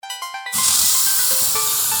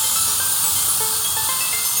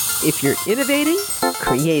If you're innovating,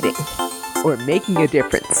 creating, or making a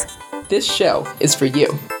difference, this show is for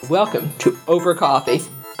you. Welcome to Over Coffee.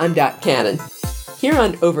 I'm Dot Cannon. Here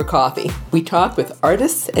on Over Coffee, we talk with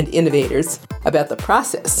artists and innovators about the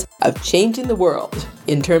process of changing the world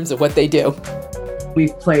in terms of what they do.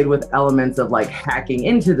 We've played with elements of like hacking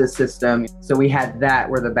into the system. So we had that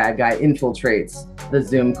where the bad guy infiltrates the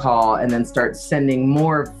Zoom call and then starts sending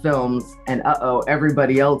more films and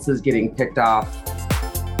everybody else is getting picked off.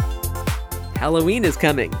 Halloween is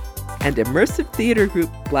coming, and immersive theater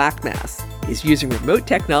group Black Mass is using remote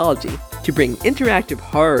technology to bring interactive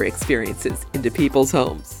horror experiences into people's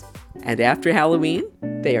homes. And after Halloween,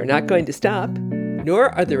 they are not going to stop, nor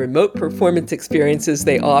are the remote performance experiences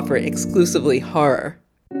they offer exclusively horror.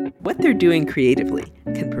 What they're doing creatively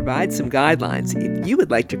can provide some guidelines if you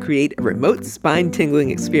would like to create a remote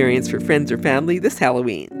spine-tingling experience for friends or family this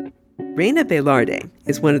Halloween. Reina Velarde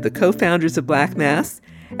is one of the co-founders of Black Mass,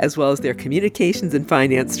 as well as their communications and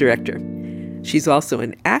finance director. She's also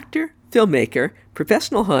an actor, filmmaker,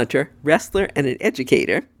 professional haunter, wrestler, and an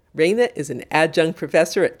educator. Reina is an adjunct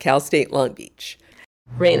professor at Cal State Long Beach.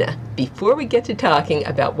 Reina, before we get to talking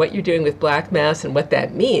about what you're doing with Black Mass and what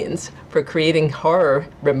that means for creating horror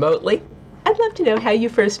remotely, I'd love to know how you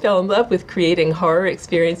first fell in love with creating horror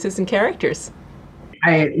experiences and characters.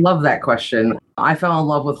 I love that question. I fell in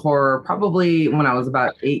love with horror probably when I was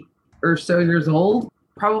about 8 or so years old.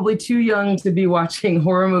 Probably too young to be watching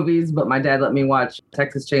horror movies, but my dad let me watch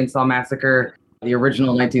Texas Chainsaw Massacre, the original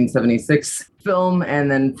 1976 film.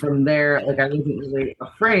 And then from there, I wasn't really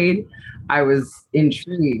afraid. I was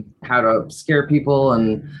intrigued how to scare people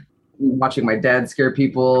and watching my dad scare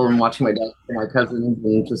people and watching my dad scare my cousins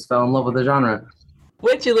and just fell in love with the genre.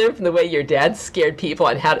 What did you learn from the way your dad scared people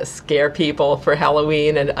and how to scare people for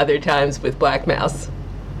Halloween and other times with Black Mass?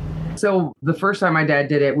 So the first time my dad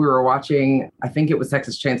did it, we were watching, I think it was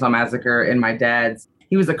Texas Chainsaw Massacre, and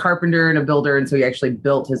he was a carpenter and a builder, and so he actually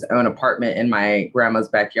built his own apartment in my grandma's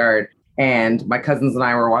backyard. And my cousins and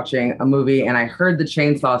I were watching a movie, and I heard the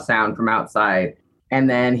chainsaw sound from outside. And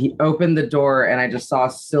then he opened the door, and I just saw a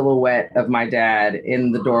silhouette of my dad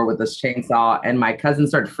in the door with this chainsaw, and my cousin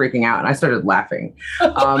started freaking out, and I started laughing. I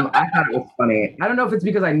thought it was funny. I don't know if it's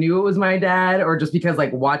because I knew it was my dad or just because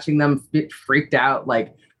watching them get freaked out,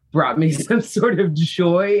 brought me some sort of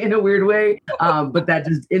joy in a weird way. But that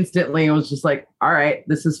just instantly, it was just all right,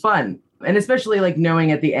 this is fun. And especially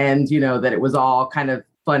knowing at the end, that it was all kind of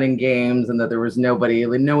fun and games and that there was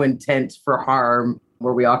no intent for harm,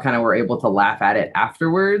 where we all kind of were able to laugh at it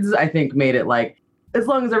afterwards, I think made it as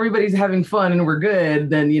long as everybody's having fun and we're good,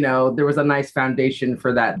 then, there was a nice foundation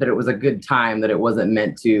for that it was a good time, that it wasn't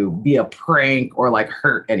meant to be a prank or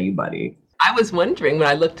hurt anybody. I was wondering when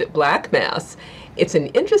I looked at Black Mass, it's an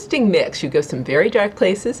interesting mix. You go some very dark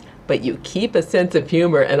places, but you keep a sense of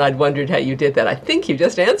humor, and I'd wondered how you did that. I think you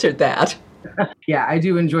just answered that. Yeah, I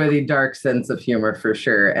do enjoy the dark sense of humor for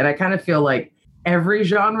sure. And I kind of feel like every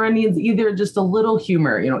genre needs either just a little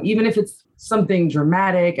humor, even if it's something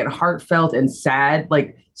dramatic and heartfelt and sad,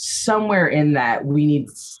 somewhere in that we need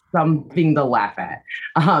something to laugh at.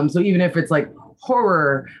 So even if it's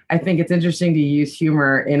horror, I think it's interesting to use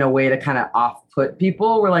humor in a way to kind of off-put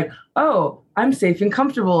people. We're oh, I'm safe and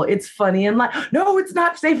comfortable. It's funny and no, it's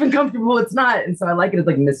not safe and comfortable. It's not. And so I like it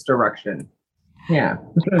as misdirection. Yeah.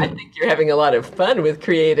 I think you're having a lot of fun with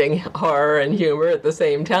creating horror and humor at the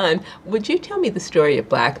same time. Would you tell me the story of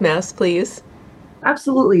Black Mass, please?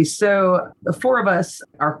 Absolutely. So the four of us,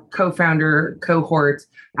 our co-founder cohort,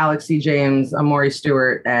 Alex C. James, Amori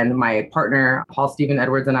Stewart, and my partner, Paul Stephen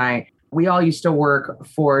Edwards, and I, we all used to work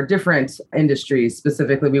for different industries.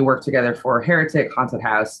 Specifically, we worked together for Heretic Haunted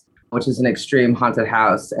House, which is an extreme haunted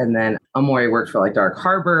house. And then Amori worked for Dark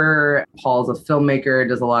Harbor. Paul's a filmmaker,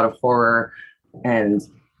 does a lot of horror. And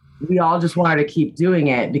we all just wanted to keep doing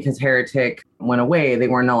it because Heretic went away. They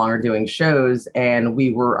were no longer doing shows. And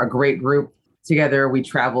we were a great group together. We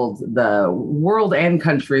traveled the world and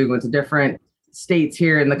country. We went to different states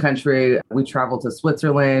here in the country. We traveled to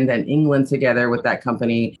Switzerland and England together with that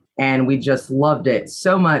company. And we just loved it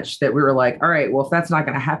so much that we were all right, well, if that's not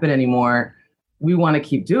going to happen anymore, we want to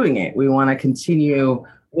keep doing it. We want to continue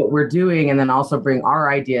what we're doing and then also bring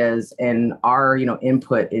our ideas and our,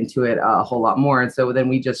 input into it a whole lot more. And so then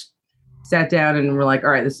we just sat down and we're all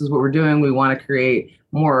right, this is what we're doing. We want to create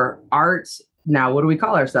more art. Now, what do we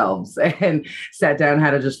call ourselves? And sat down,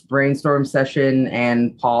 had a just brainstorm session,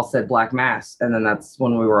 and Paul said Black Mass. And then that's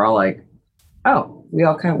when we were all oh, we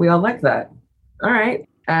all like that. All right.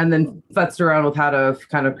 And then futzed around with how to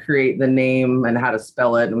kind of create the name and how to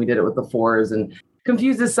spell it. And we did it with the 4s and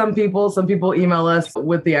confuses some people. Some people email us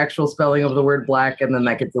with the actual spelling of the word black, and then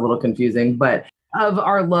that gets a little confusing. But of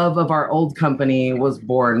our love of our old company was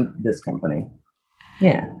born this company.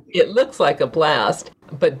 Yeah. It looks like a blast,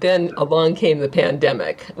 but then along came the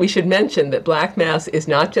pandemic. We should mention that Black Mass is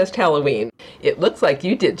not just Halloween. It looks like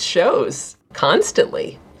you did shows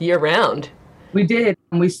constantly, year-round. We did.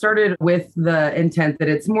 We started with the intent that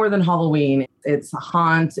it's more than Halloween. It's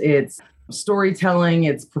haunt, it's storytelling,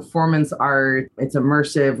 it's performance art, it's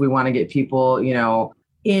immersive. We want to get people,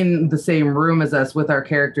 in the same room as us with our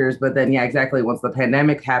characters. But then, yeah, exactly. Once the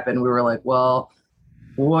pandemic happened, we were like, well,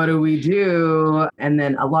 what do we do? And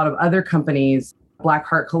then a lot of other companies, Black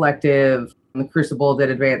Heart Collective, the Crucible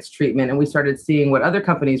did advanced treatment. And we started seeing what other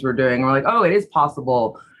companies were doing. We're like, oh, it is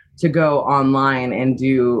possible to go online and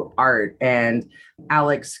do art. And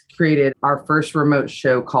Alex created our first remote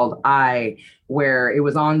show called where it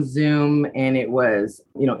was on Zoom and it was,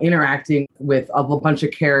 interacting with a bunch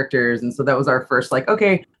of characters. And so that was our first,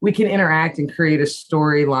 okay, we can interact and create a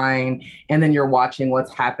storyline. And then you're watching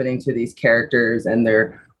what's happening to these characters and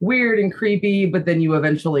they're weird and creepy. But then you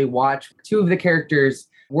eventually watch two of the characters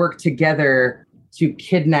work together to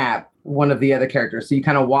kidnap one of the other characters. So you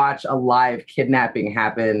kind of watch a live kidnapping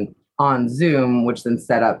happen on Zoom, which then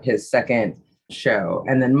set up his second show.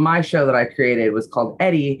 And then my show that I created was called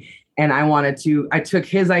Eddie. And I took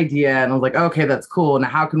his idea and I was like, okay, that's cool. Now,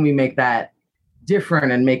 how can we make that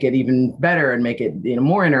different and make it even better and make it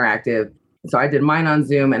more interactive? So I did mine on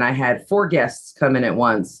Zoom and I had 4 guests come in at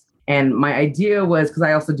once. And my idea was, because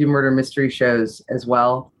I also do murder mystery shows as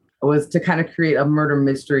well, was to kind of create a murder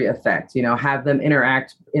mystery effect, have them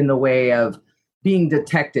interact in the way of being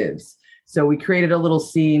detectives. So we created a little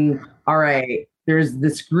scene. All right, there's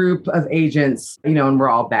this group of agents, and we're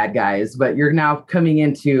all bad guys, but you're now coming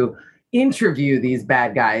in to interview these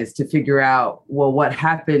bad guys to figure out, well, what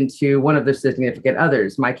happened to one of their significant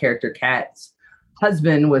others. My character, Kat's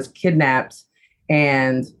husband, was kidnapped,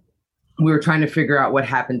 and we were trying to figure out what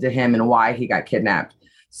happened to him and why he got kidnapped.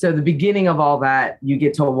 So the beginning of all that, you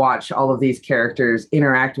get to watch all of these characters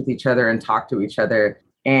interact with each other and talk to each other.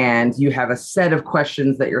 And you have a set of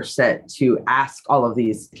questions that you're set to ask all of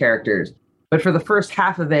these characters. But for the first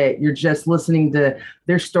half of it, you're just listening to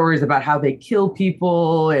their stories about how they kill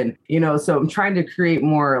people. And, so I'm trying to create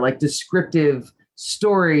more descriptive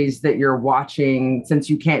stories that you're watching since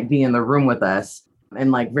you can't be in the room with us,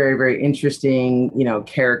 and very, very interesting,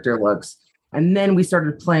 character looks. And then we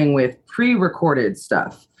started playing with pre-recorded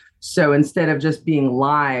stuff. So instead of just being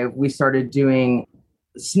live, we started doing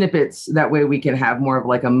snippets. That way we can have more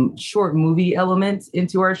of a short movie element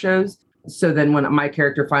into our shows. So then when my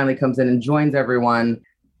character finally comes in and joins everyone,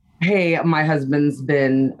 hey, my husband's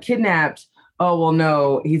been kidnapped. Oh, well,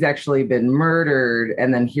 no, he's actually been murdered.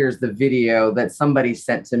 And then here's the video that somebody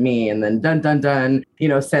sent to me. And then dun, dun, dun,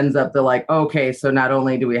 sends up the okay, so not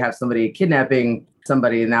only do we have somebody kidnapping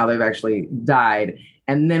somebody, now they've actually died.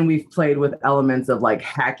 And then we've played with elements of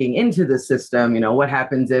hacking into the system. What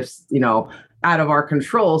happens if, out of our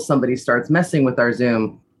control, somebody starts messing with our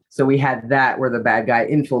Zoom. So we had that where the bad guy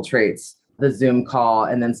infiltrates the Zoom call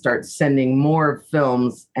and then starts sending more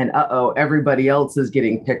films. And everybody else is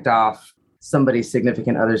getting picked off. Somebody's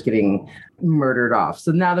significant other's getting murdered off.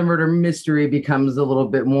 So now the murder mystery becomes a little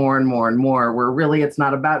bit more and more and more, where really it's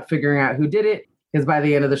not about figuring out who did it, because by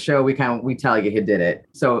the end of the show, we tell you who did it.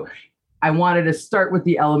 So I wanted to start with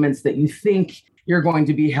the elements that you think you're going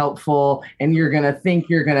to be helpful and you're going to think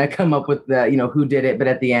you're going to come up with the, who did it. But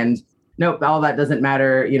at the end, nope, all that doesn't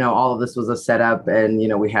matter. All of this was a setup, and,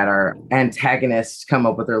 we had our antagonists come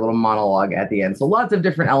up with their little monologue at the end. So lots of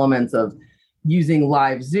different elements of using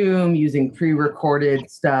live Zoom, using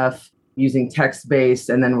pre-recorded stuff, using text-based,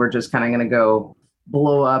 and then we're just kind of going to go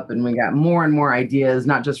blow up. And we got more and more ideas,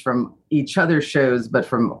 not just from each other's shows, but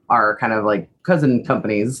from our kind of cousin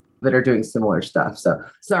companies that are doing similar stuff. So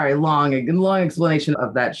sorry, long explanation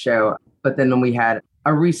of that show. But then we had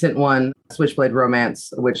a recent one, Switchblade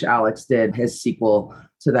Romance, which Alex did, his sequel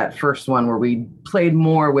to that first one, where we played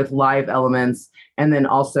more with live elements and then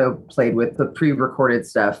also played with the pre-recorded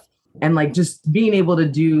stuff. And just being able to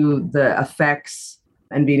do the effects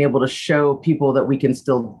and being able to show people that we can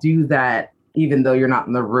still do that even though you're not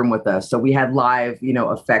in the room with us. So we had live,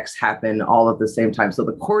 effects happen all at the same time. So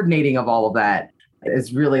the coordinating of all of that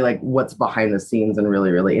is really what's behind the scenes and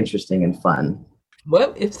really, really interesting and fun.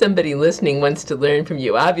 What if somebody listening wants to learn from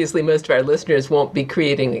you? Obviously, most of our listeners won't be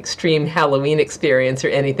creating an extreme Halloween experience or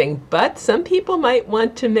anything, but some people might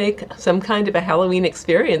want to make some kind of a Halloween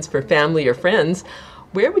experience for family or friends.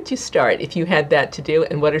 Where would you start if you had that to do,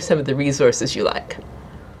 and what are some of the resources you like?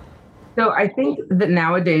 So I think that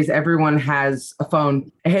nowadays everyone has a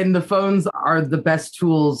phone, and the phones are the best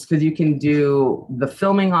tools because you can do the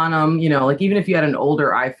filming on them. Like even if you had an older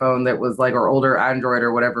iPhone that was like, or older Android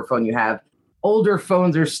or whatever phone you have, older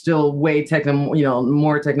phones are still way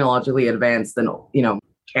more technologically advanced than,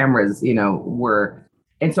 cameras, were.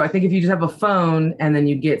 And so I think if you just have a phone and then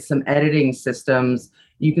you get some editing systems,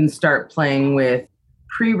 you can start playing with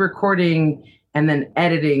pre-recording and then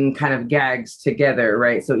editing kind of gags together,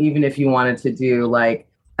 right? So even if you wanted to do like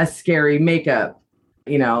a scary makeup,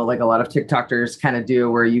 like a lot of TikTokers kind of do,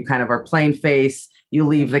 where you kind of are plain face, you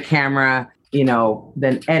leave the camera,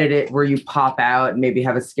 then edit it where you pop out and maybe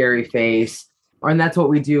have a scary face. And that's what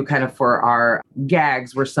we do kind of for our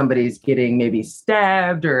gags where somebody's getting maybe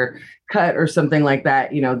stabbed or cut or something like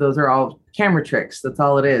that. Those are all camera tricks. That's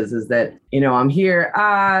all it is that, I'm here,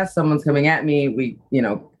 someone's coming at me. We,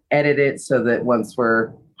 edit it so that once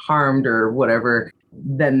we're harmed or whatever,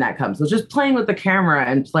 then that comes. So just playing with the camera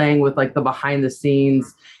and playing with like the behind the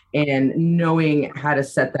scenes and knowing how to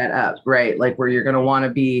set that up, right? Like where you're going to want to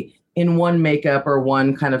be in one makeup or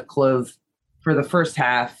one kind of clothes for the first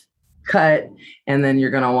half, cut, and then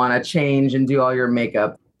you're going to want to change and do all your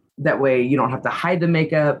makeup. That way you don't have to hide the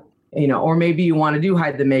makeup, or maybe you want to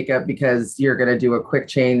hide the makeup because you're going to do a quick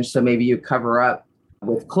change. So maybe you cover up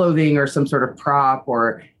with clothing or some sort of prop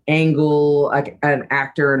or angle like an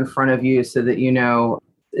actor in front of you so that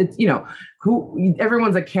it's who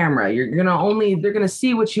everyone's a camera. They're gonna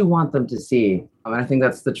see what you want them to see. And I think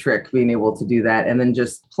that's the trick, being able to do that and then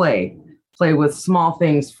just play with small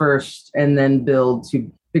things first and then build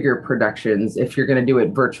to bigger productions if you're gonna do it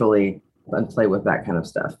virtually, and play with that kind of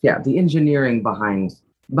stuff. Yeah, the engineering behind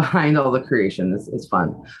all the creation is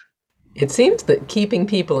fun. It seems that keeping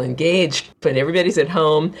people engaged when everybody's at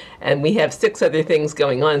home and we have 6 other things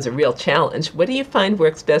going on is a real challenge. What do you find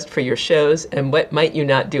works best for your shows, and what might you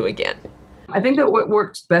not do again? I think that what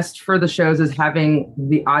works best for the shows is having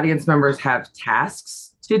the audience members have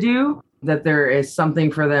tasks to do, that there is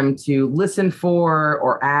something for them to listen for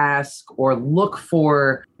or ask or look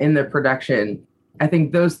for in the production. I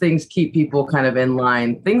think those things keep people kind of in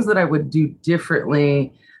line. Things that I would do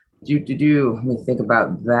differently. Let me think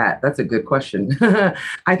about that. That's a good question.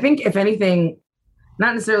 I think if anything,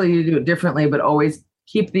 not necessarily to do it differently, but always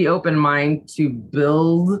keep the open mind to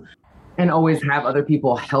build and always have other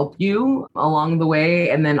people help you along the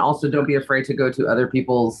way. And then also don't be afraid to go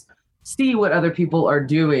to see what other people are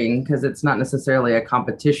doing, because it's not necessarily a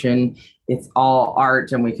competition. It's all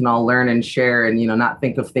art and we can all learn and share and, not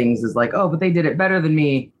think of things as like, oh, but they did it better than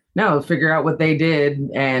me. No, figure out what they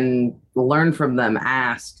did and learn from them.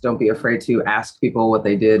 Don't be afraid to ask people what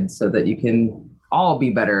they did so that you can all be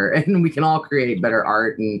better and we can all create better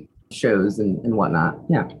art and shows and whatnot.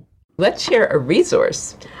 Yeah. Let's share a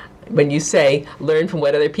resource. When you say learn from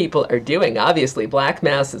what other people are doing, obviously Black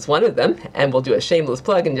Mass is one of them, and we'll do a shameless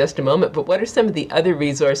plug in just a moment, but what are some of the other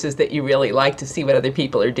resources that you really like to see what other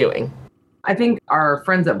people are doing? I think our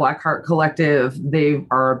friends at Black Heart Collective, they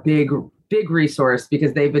are a big resource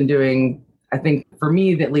because they've been doing, I think for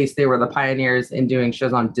me at least, they were the pioneers in doing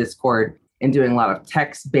shows on Discord and doing a lot of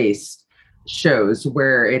text-based shows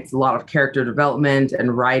where it's a lot of character development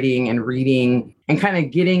and writing and reading and kind of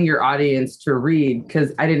getting your audience to read,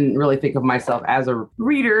 because I didn't really think of myself as a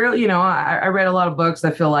reader. I read a lot of books.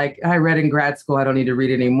 I feel like I read in grad school. I don't need to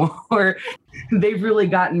read anymore. They've really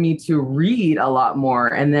gotten me to read a lot more,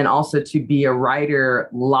 and then also to be a writer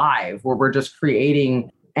live where we're just creating.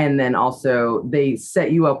 And then also they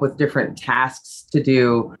set you up with different tasks to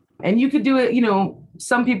do. And you could do it,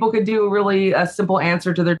 some people could do really a simple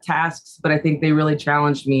answer to their tasks, but I think they really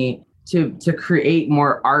challenged me to create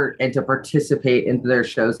more art and to participate into their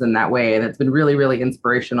shows in that way. And it's been really, really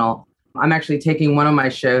inspirational. I'm actually taking one of my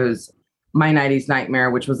shows, My 90s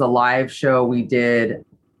Nightmare, which was a live show we did.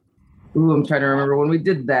 I'm trying to remember when we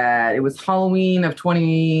did that. It was Halloween of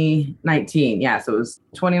 2019. Yeah, so it was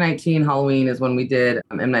 2019 Halloween is when we did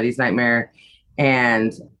M. Nighty's Nightmare.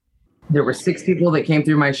 And there were 6 people that came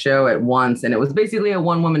through my show at once. And it was basically a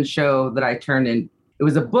one-woman show that I turned in. It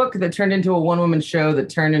was a book that turned into a one-woman show that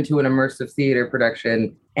turned into an immersive theater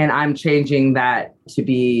production. And I'm changing that to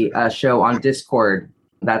be a show on Discord.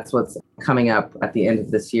 That's what's coming up at the end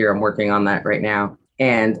of this year. I'm working on that right now.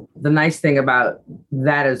 And the nice thing about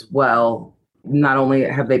that as well, not only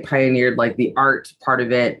have they pioneered like the art part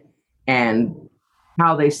of it and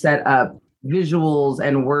how they set up visuals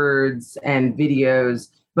and words and videos,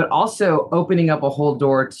 but also opening up a whole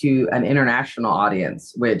door to an international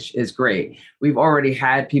audience, which is great. We've already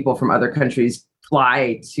had people from other countries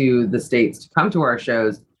fly to the States to come to our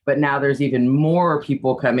shows, but now there's even more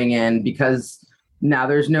people coming in because now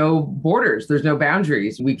there's no borders, there's no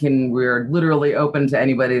boundaries. We're literally open to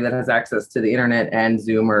anybody that has access to the internet and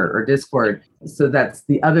Zoom or Discord. So that's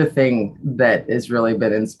the other thing that has really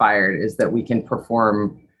been inspired, is that we can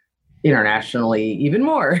perform internationally even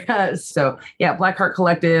more. So yeah, Black Heart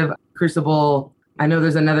Collective, Crucible. I know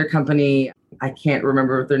there's another company, I can't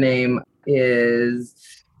remember what their name is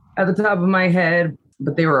at the top of my head,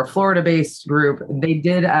 but they were a Florida-based group. They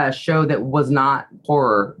did a show that was not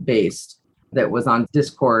horror-based, that was on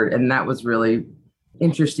Discord, and that was really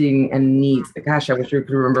interesting and neat. Gosh, I wish I could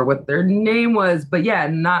remember what their name was, but yeah,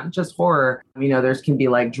 not just horror. There's can be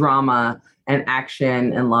like drama and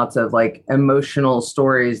action and lots of like emotional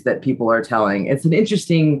stories that people are telling. It's an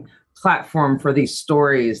interesting platform for these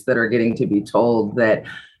stories that are getting to be told that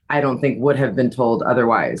I don't think would have been told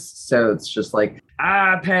otherwise. So it's just like,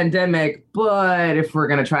 pandemic. But if we're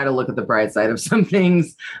going to try to look at the bright side of some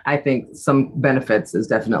things, I think some benefits is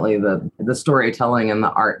definitely the storytelling and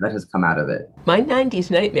the art that has come out of it. My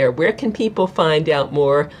 90s Nightmare, where can people find out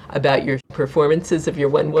more about your performances of your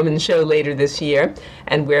one-woman show later this year?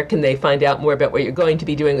 And where can they find out more about what you're going to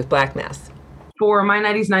be doing with Black Mass? For My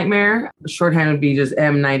 90s Nightmare, shorthand would be just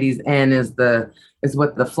M90s N is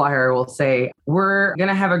what the flyer will say. We're going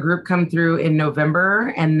to have a group come through in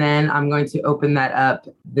November, and then I'm going to open that up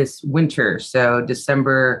this winter. So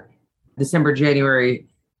December, January,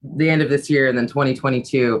 the end of this year, and then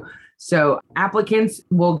 2022. So applicants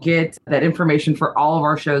will get that information for all of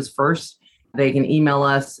our shows first. They can email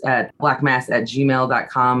us at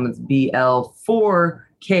blackmass@gmail.com. It's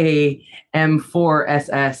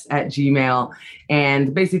BL4KM4SS@gmail.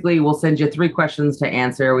 And basically, we'll send you 3 questions to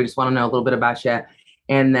answer. We just want to know a little bit about you.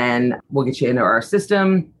 And then we'll get you into our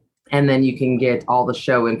system. And then you can get all the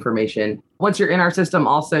show information. Once you're in our system,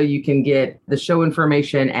 also, you can get the show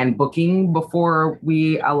information and booking before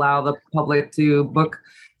we allow the public to book.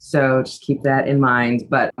 So just keep that in mind.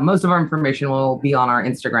 But most of our information will be on our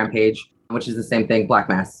Instagram page, which is the same thing, Black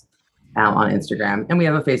Mass. On Instagram. And we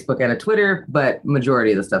have a Facebook and a Twitter, but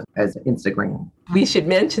majority of the stuff is Instagram. We should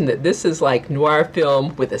mention that this is like noir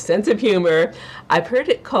film with a sense of humor. I've heard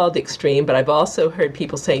it called extreme, but I've also heard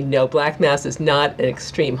people say, no, Black Mass is not an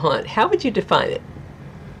extreme haunt. How would you define it?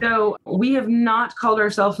 So we have not called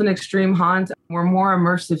ourselves an extreme haunt. We're more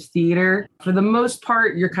immersive theater. For the most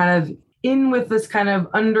part, you're kind of in with this kind of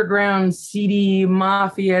underground, seedy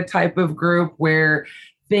mafia type of group where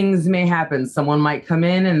things may happen. Someone might come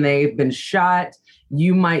in and they've been shot.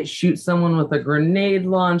 You might shoot someone with a grenade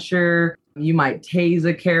launcher. You might tase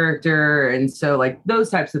a character. And so like those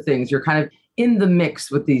types of things, you're kind of in the mix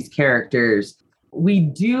with these characters. We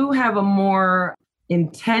do have a more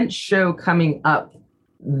intense show coming up.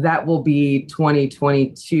 That will be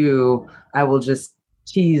 2022. I will just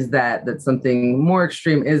tease that something more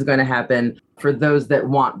extreme is going to happen for those that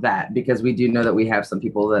want that, because we do know that we have some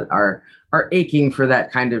people that are aching for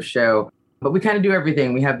that kind of show. But we kind of do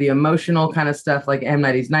everything. We have the emotional kind of stuff like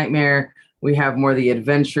M90's Nightmare. We have more the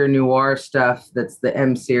adventure noir stuff. That's the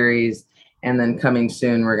M series. And then coming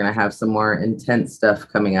soon, we're going to have some more intense stuff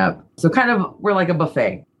coming up. So kind of, we're like a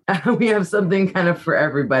buffet. We have something kind of for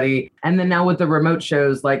everybody. And then now with the remote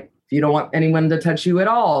shows, like if you don't want anyone to touch you at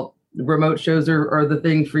all, remote shows are the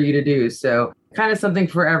thing for you to do. So kind of something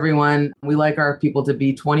for everyone. We like our people to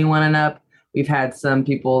be 21 and up. We've had some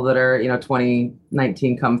people that are,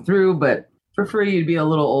 2019 come through, but prefer you to be a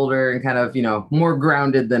little older and kind of, more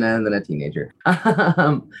grounded than a teenager.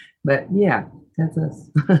 But yeah, that's us.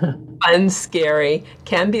 Fun, scary,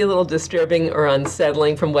 can be a little disturbing or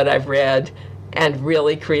unsettling from what I've read, and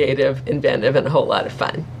really creative, inventive, and a whole lot of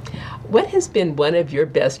fun. What has been one of your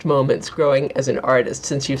best moments growing as an artist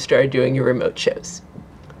since you've started doing your remote shows?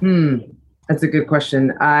 That's a good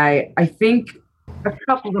question. I think a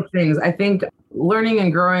couple of things. I think learning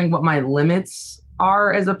and growing what my limits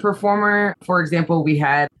are as a performer. For example, we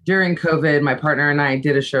had during COVID, my partner and I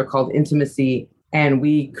did a show called Intimacy, and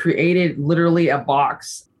we created literally a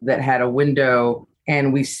box that had a window,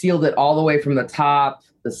 and we sealed it all the way from the top,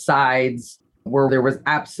 the sides, where there was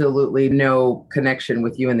absolutely no connection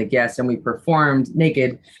with you and the guests. And we performed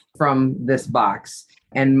naked from this box.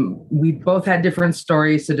 And we both had different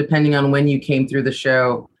stories. So depending on when you came through the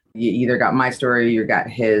show, you either got my story or you got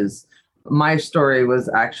his. My story was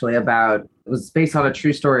actually it was based on a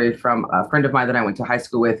true story from a friend of mine that I went to high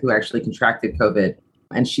school with who actually contracted COVID.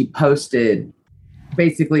 And she posted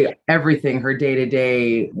basically everything, her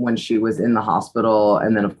day-to-day when she was in the hospital.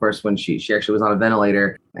 And then, of course, when she actually was on a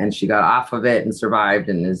ventilator and she got off of it and survived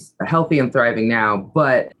and is healthy and thriving now.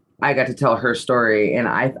 But I got to tell her story. And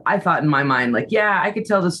I thought in my mind, like, yeah, I could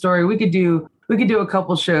tell the story. We could do a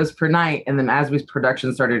couple shows per night. And then as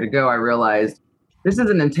production started to go, I realized this is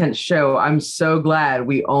an intense show. I'm so glad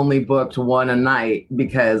we only booked one a night,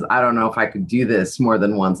 because I don't know if I could do this more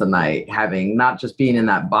than once a night, having not just being in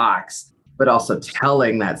that box, but also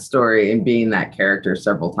telling that story and being that character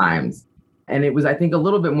several times. And it was, I think, a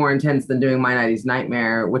little bit more intense than doing My 90s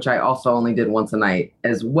Nightmare, which I also only did once a night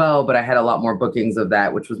as well. But I had a lot more bookings of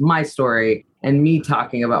that, which was my story and me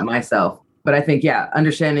talking about myself. But I think, yeah,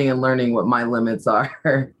 understanding and learning what my limits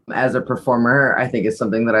are as a performer, I think is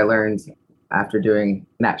something that I learned after doing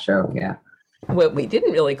that show. Yeah. What we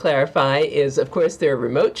didn't really clarify is, of course, there are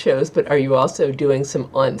remote shows, but are you also doing some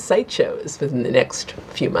on-site shows within the next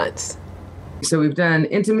few months? So we've done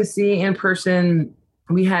Intimacy in person.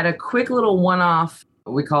 We had a quick little one-off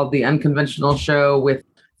we called the Unconventional Show with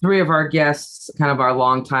 3 of our guests, kind of our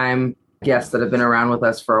longtime guests that have been around with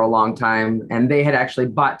us for a long time. And they had actually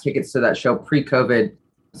bought tickets to that show pre-COVID.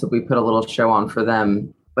 So we put a little show on for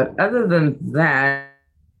them. But other than that,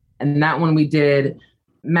 and that one we did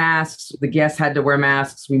masks. The guests had to wear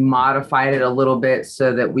masks. We modified it a little bit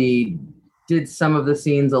so that we did some of the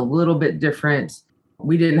scenes a little bit different.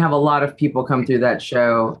 We didn't have a lot of people come through that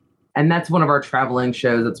show. And that's one of our traveling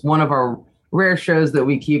shows. It's one of our rare shows that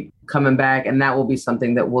we keep coming back. And that will be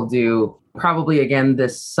something that we'll do probably again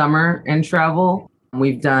this summer and travel.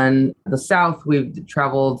 We've done the South. We've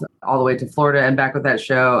traveled all the way to Florida and back with that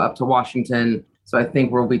show up to Washington. So I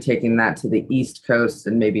think we'll be taking that to the East Coast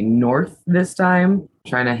and maybe North this time,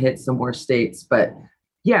 trying to hit some more states. But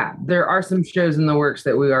yeah, there are some shows in the works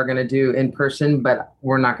that we are going to do in person, but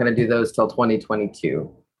we're not going to do those till 2022.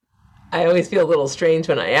 I always feel a little strange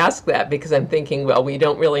when I ask that, because I'm thinking, well, we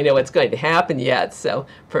don't really know what's going to happen yet. So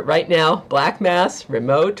for right now, Black Mass,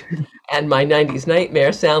 remote, and My 90s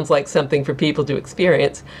Nightmare sounds like something for people to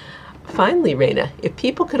experience. Finally, Raina, if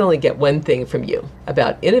people could only get one thing from you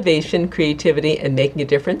about innovation, creativity, and making a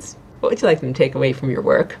difference, what would you like them to take away from your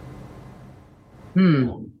work?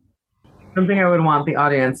 Something I would want the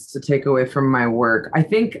audience to take away from my work. I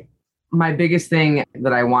think my biggest thing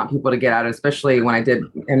that I want people to get out of, especially when I did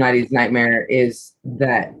M90's Nightmare, is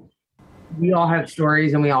that we all have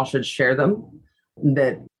stories and we all should share them.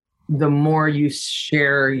 That the more you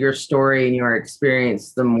share your story and your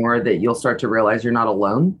experience, the more that you'll start to realize you're not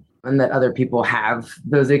alone and that other people have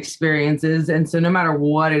those experiences. And so no matter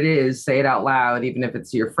what it is, say it out loud, even if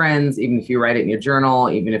it's to your friends, even if you write it in your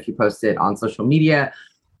journal, even if you post it on social media.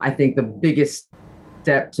 I think the biggest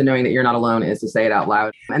step to knowing that you're not alone is to say it out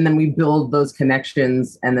loud. And then we build those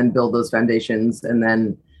connections and then build those foundations and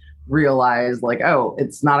then realize like, oh,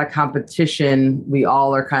 it's not a competition. We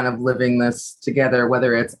all are kind of living this together,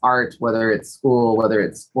 whether it's art, whether it's school, whether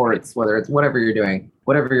it's sports, whether it's whatever you're doing,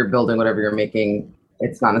 whatever you're building, whatever you're making,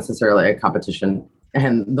 it's not necessarily a competition.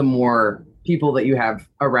 And the more people that you have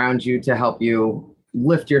around you to help you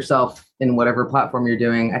lift yourself in whatever platform you're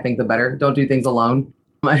doing, I think the better. Don't do things alone.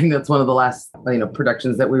 I think that's one of the last,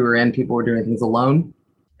 productions that we were in. People were doing things alone,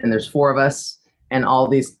 and there's 4 of us. And all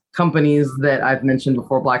these companies that I've mentioned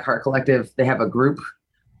before, Black Heart Collective, they have a group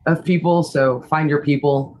of people. So find your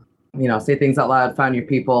people, say things out loud, find your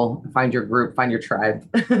people, find your group, find your tribe,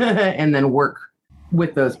 and then work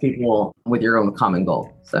with those people with your own common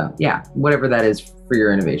goal. So yeah, whatever that is for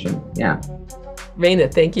your innovation. Yeah.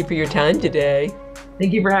 Raina, thank you for your time today.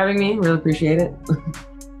 Thank you for having me. Really appreciate it.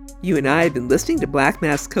 You and I have been listening to Black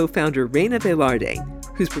Mass co-founder Raina Velarde,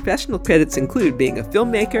 whose professional credits include being a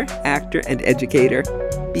filmmaker, actor, and educator.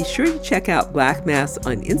 Be sure to check out Black Mass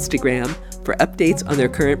on Instagram for updates on their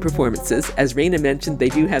current performances. As Raina mentioned, they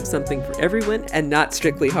do have something for everyone and not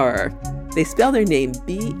strictly horror. They spell their name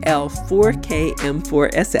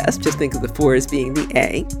BL4KM4SS, just think of the 4 as being the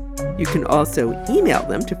A. You can also email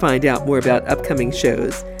them to find out more about upcoming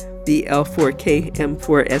shows,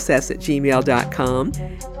 BL4KM4SS@gmail.com.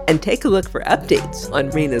 And take a look for updates on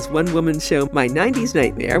Raina's one-woman show, My 90s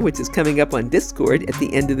Nightmare, which is coming up on Discord at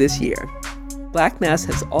the end of this year. Black Mass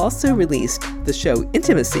has also released the show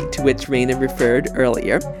Intimacy, to which Raina referred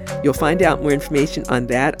earlier. You'll find out more information on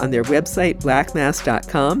that on their website,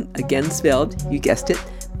 blackmass.com, again spelled, you guessed it,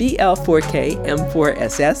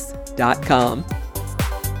 BL4KM4SS.com.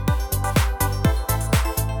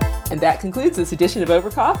 And that concludes this edition of Over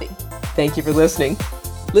Coffee. Thank you for listening.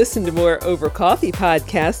 Listen to more Over Coffee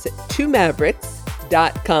podcasts at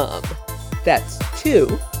twomavericks.com. That's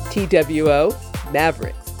 2, T-W-O,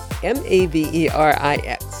 Mavericks,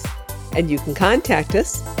 M-A-V-E-R-I-X. And you can contact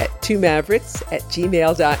us at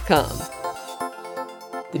twomavericks@gmail.com.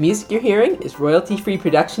 The music you're hearing is royalty-free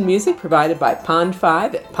production music provided by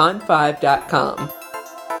Pond5 at pond5.com.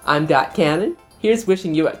 I'm Dot Cannon. Here's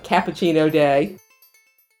wishing you a cappuccino day.